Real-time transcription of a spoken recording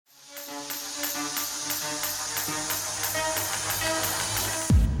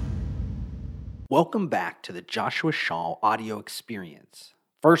Welcome back to the Joshua Shaw audio experience.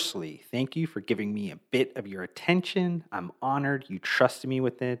 Firstly, thank you for giving me a bit of your attention. I'm honored you trusted me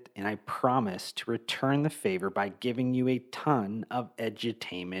with it, and I promise to return the favor by giving you a ton of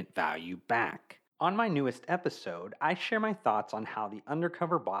edutainment value back. On my newest episode, I share my thoughts on how the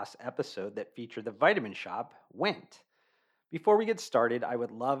Undercover Boss episode that featured the Vitamin Shop went. Before we get started, I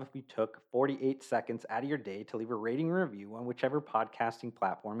would love if you took 48 seconds out of your day to leave a rating and review on whichever podcasting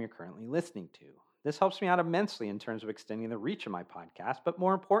platform you're currently listening to. This helps me out immensely in terms of extending the reach of my podcast, but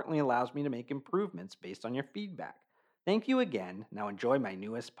more importantly, allows me to make improvements based on your feedback. Thank you again. Now enjoy my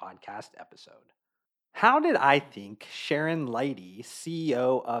newest podcast episode. How did I think Sharon Leidy,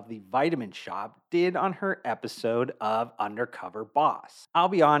 CEO of the Vitamin Shop, did on her episode of Undercover Boss? I'll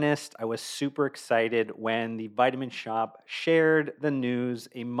be honest, I was super excited when the Vitamin Shop shared the news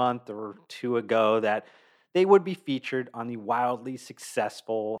a month or two ago that they would be featured on the wildly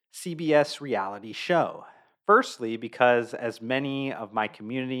successful CBS reality show. Firstly, because as many of my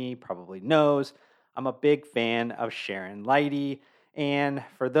community probably knows, I'm a big fan of Sharon Leidy. And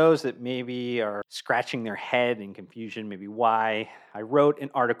for those that maybe are scratching their head in confusion, maybe why, I wrote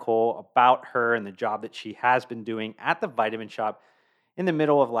an article about her and the job that she has been doing at the Vitamin Shop in the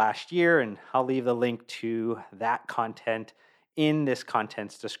middle of last year. And I'll leave the link to that content in this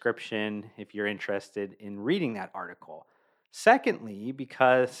content's description if you're interested in reading that article. Secondly,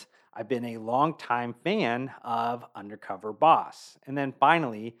 because I've been a longtime fan of Undercover Boss. And then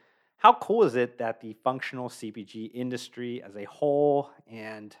finally, how cool is it that the functional CPG industry as a whole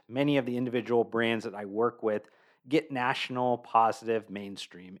and many of the individual brands that I work with get national positive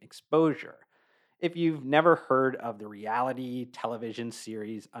mainstream exposure? If you've never heard of the reality television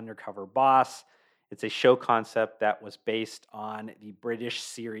series Undercover Boss, it's a show concept that was based on the British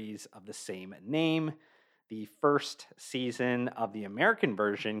series of the same name. The first season of the American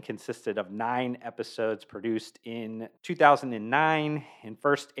version consisted of 9 episodes produced in 2009 and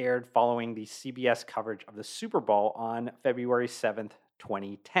first aired following the CBS coverage of the Super Bowl on February 7th,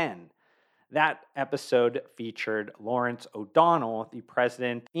 2010. That episode featured Lawrence O'Donnell, the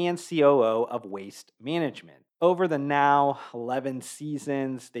president and COO of Waste Management. Over the now 11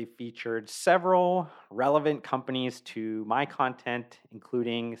 seasons, they featured several relevant companies to my content,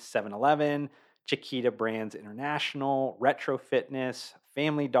 including 7-Eleven, Chiquita Brands International, Retro Fitness,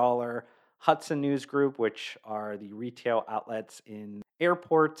 Family Dollar, Hudson News Group, which are the retail outlets in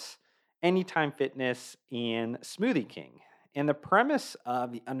airports, Anytime Fitness, and Smoothie King. And the premise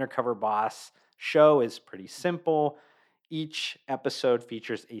of the Undercover Boss show is pretty simple. Each episode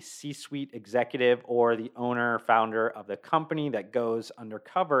features a C-suite executive or the owner, founder of the company that goes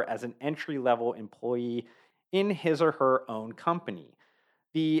undercover as an entry-level employee in his or her own company.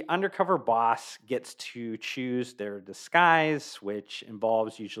 The undercover boss gets to choose their disguise, which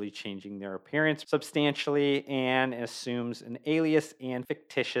involves usually changing their appearance substantially and assumes an alias and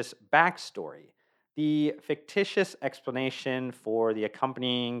fictitious backstory. The fictitious explanation for the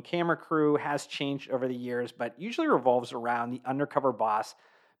accompanying camera crew has changed over the years, but usually revolves around the undercover boss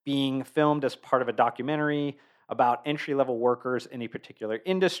being filmed as part of a documentary about entry-level workers in a particular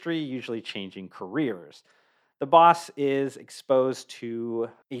industry, usually changing careers. The boss is exposed to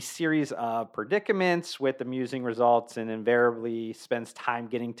a series of predicaments with amusing results and invariably spends time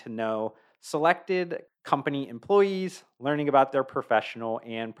getting to know selected company employees, learning about their professional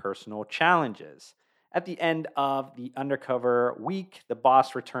and personal challenges. At the end of the undercover week, the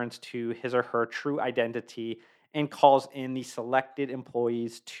boss returns to his or her true identity and calls in the selected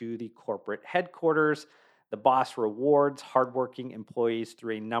employees to the corporate headquarters. The boss rewards hardworking employees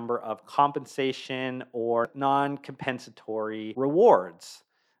through a number of compensation or non-compensatory rewards.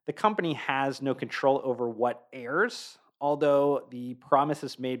 The company has no control over what airs, although the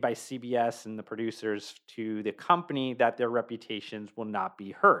promises made by CBS and the producers to the company that their reputations will not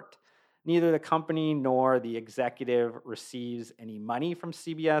be hurt. Neither the company nor the executive receives any money from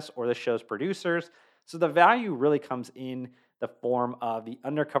CBS or the show's producers, so the value really comes in the form of the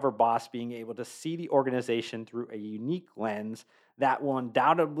undercover boss being able to see the organization through a unique lens that will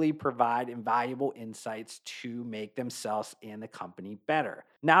undoubtedly provide invaluable insights to make themselves and the company better.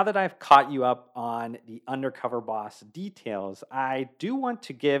 Now that I've caught you up on the undercover boss details, I do want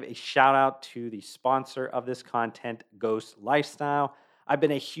to give a shout out to the sponsor of this content, Ghost Lifestyle. I've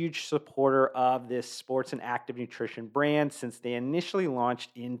been a huge supporter of this sports and active nutrition brand since they initially launched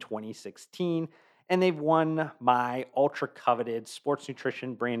in 2016. And they've won my ultra coveted sports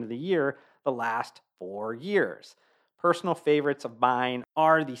nutrition brand of the year the last 4 years. Personal favorites of mine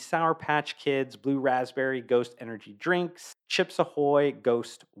are the Sour Patch Kids Blue Raspberry Ghost Energy Drinks, Chips Ahoy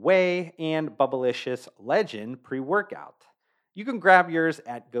Ghost Whey, and Bubblicious Legend Pre-Workout. You can grab yours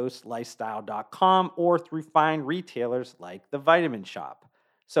at ghostlifestyle.com or through fine retailers like the Vitamin Shop.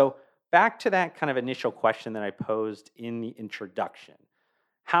 So, back to that kind of initial question that I posed in the introduction.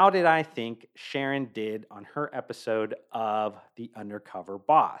 How did I think Sharon did on her episode of The Undercover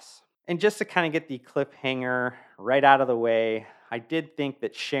Boss? And just to kind of get the cliffhanger right out of the way, I did think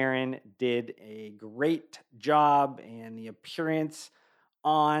that Sharon did a great job, and the appearance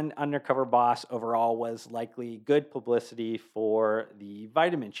on Undercover Boss overall was likely good publicity for the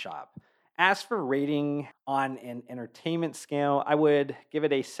Vitamin Shop. As for rating on an entertainment scale, I would give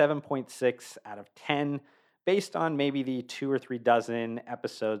it a 7.6 out of 10 based on maybe the 2 or 3 dozen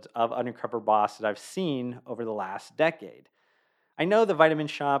episodes of Undercover Boss that I've seen over the last decade. I know the Vitamin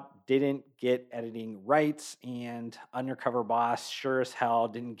Shop didn't get editing rights, and Undercover Boss sure as hell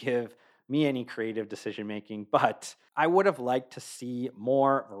didn't give me any creative decision making, but I would have liked to see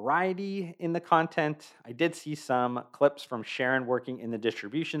more variety in the content. I did see some clips from Sharon working in the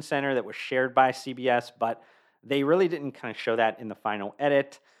distribution center that was shared by CBS, but they really didn't kind of show that in the final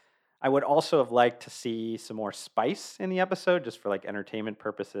edit. I would also have liked to see some more spice in the episode just for like entertainment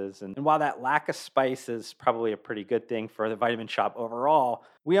purposes. And while that lack of spice is probably a pretty good thing for the Vitamin Shop overall,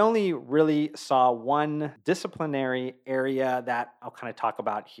 we only really saw one disciplinary area that I'll kind of talk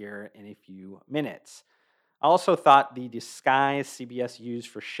about here in a few minutes. I also thought the disguise CBS used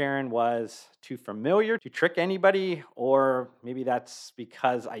for Sharon was too familiar to trick anybody, or maybe that's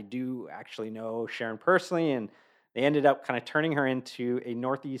because I do actually know Sharon personally, and they ended up kind of turning her into a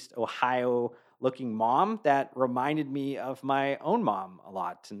Northeast Ohio looking mom that reminded me of my own mom a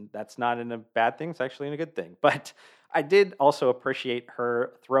lot. And that's not in a bad thing, it's actually in a good thing. But I did also appreciate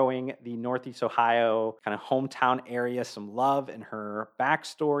her throwing the Northeast Ohio kind of hometown area some love in her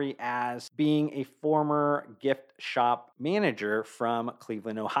backstory as being a former gift shop manager from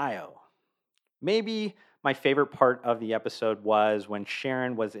Cleveland, Ohio. Maybe my favorite part of the episode was when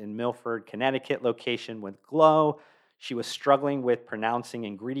Sharon was in Milford, Connecticut location with Glow. She was struggling with pronouncing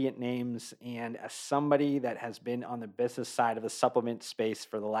ingredient names, and as somebody that has been on the business side of the supplement space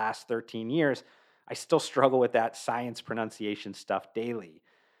for the last 13 years, I still struggle with that science pronunciation stuff daily.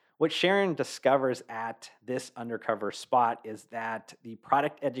 What Sharon discovers at this undercover spot is that the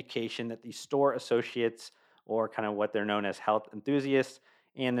product education that the store associates, or kind of what they're known as health enthusiasts,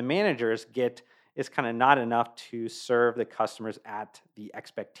 and the managers get is kind of not enough to serve the customers at the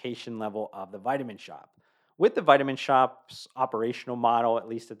expectation level of the Vitamin Shop. With the Vitamin Shop's operational model, at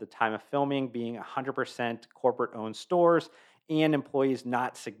least at the time of filming, being 100% corporate owned stores and employees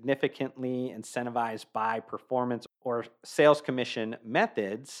not significantly incentivized by performance or sales commission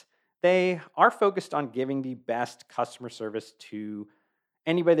methods, they are focused on giving the best customer service to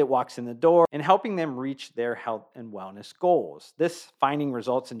anybody that walks in the door and helping them reach their health and wellness goals. This finding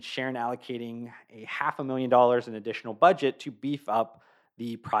results in Sharon allocating a $500,000 in additional budget to beef up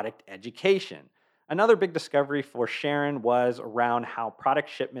the product education. Another big discovery for Sharon was around how product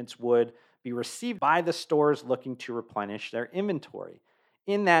shipments would be received by the stores looking to replenish their inventory.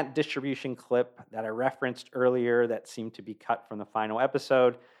 In that distribution clip that I referenced earlier that seemed to be cut from the final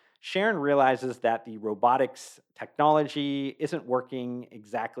episode, Sharon realizes that the robotics technology isn't working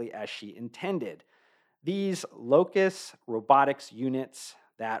exactly as she intended. These Locus robotics units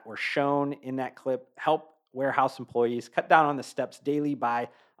that were shown in that clip help warehouse employees cut down on the steps daily by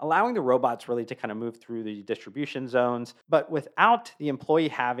allowing the robots really to kind of move through the distribution zones. But without the employee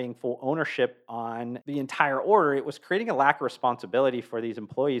having full ownership on the entire order, it was creating a lack of responsibility for these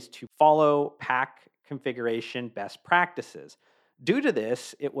employees to follow pack configuration best practices. Due to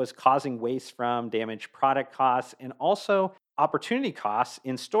this, it was causing waste from damaged product costs and also opportunity costs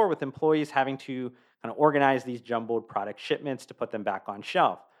in store, with employees having to kind of organize these jumbled product shipments to put them back on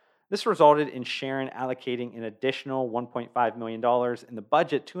shelf. This resulted in Sharon allocating an additional $1.5 million in the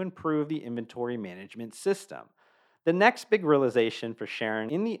budget to improve the inventory management system. The next big realization for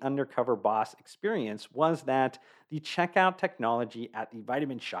Sharon in the Undercover Boss experience was that the checkout technology at the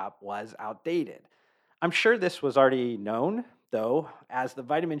Vitamin Shop was outdated. I'm sure this was already known, though, as the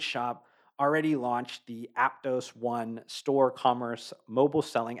Vitamin Shop already launched the Aptos One store commerce mobile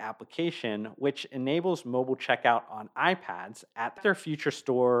selling application, which enables mobile checkout on iPads at their future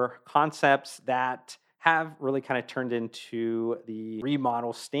store concepts that have really kind of turned into the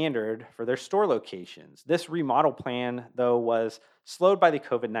remodel standard for their store locations. This remodel plan, though, was slowed by the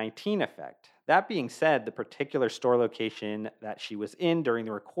COVID-19 effect. That being said, the particular store location that she was in during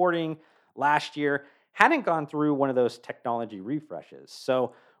the recording last year hadn't gone through one of those technology refreshes.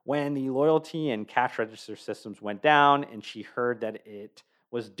 So when the loyalty and cash register systems went down and she heard that it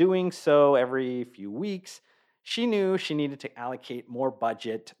was doing so every few weeks, She knew she needed to allocate more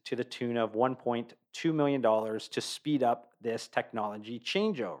budget to the tune of $1.2 million to speed up this technology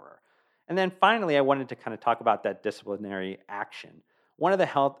changeover. And then finally, I wanted to kind of talk about that disciplinary action. One of the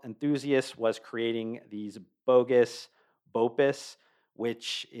health enthusiasts was creating these bogus BOPIS,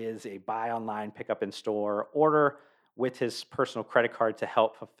 which is a buy online, pick up in store order with his personal credit card to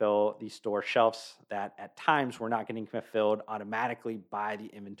help fulfill the store shelves that at times were not getting fulfilled automatically by the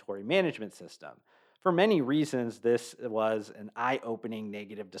inventory management system. For many reasons, this was an eye opening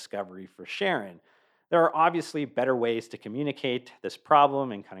negative discovery for Sharon. There are obviously better ways to communicate this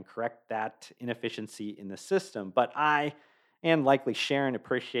problem and kind of correct that inefficiency in the system, but I and likely Sharon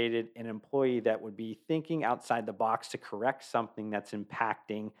appreciated an employee that would be thinking outside the box to correct something that's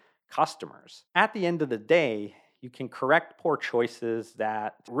impacting customers. At the end of the day, you can correct poor choices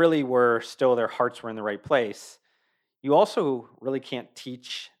that really were still their hearts were in the right place. You also really can't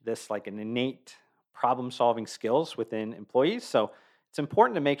teach this like an innate problem solving skills within employees. So it's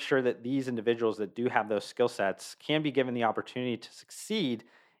important to make sure that these individuals that do have those skill sets can be given the opportunity to succeed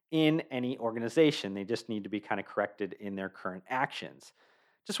in any organization. They just need to be kind of corrected in their current actions.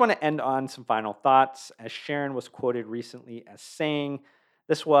 Just want to end on some final thoughts. As Sharon was quoted recently as saying,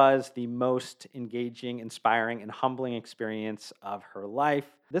 this was the most engaging, inspiring, and humbling experience of her life.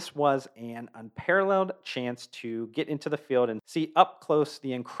 This was an unparalleled chance to get into the field and see up close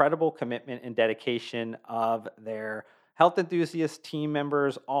the incredible commitment and dedication of their health enthusiast team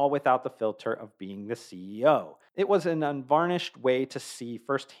members, all without the filter of being the CEO. It was an unvarnished way to see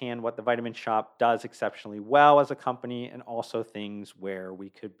firsthand what the Vitamin Shop does exceptionally well as a company and also things where we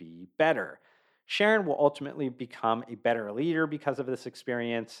could be better. Sharon will ultimately become a better leader because of this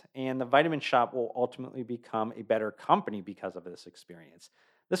experience, and the Vitamin Shop will ultimately become a better company because of this experience.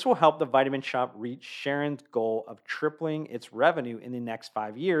 This will help the Vitamin Shop reach Sharon's goal of tripling its revenue in the next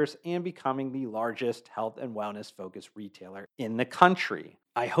 5 years and becoming the largest health and wellness focused retailer in the country.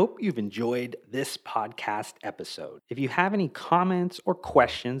 I hope you've enjoyed this podcast episode. If you have any comments or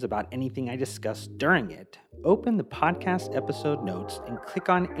questions about anything I discussed during it, open the podcast episode notes and click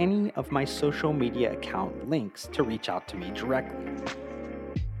on any of my social media account links to reach out to me directly.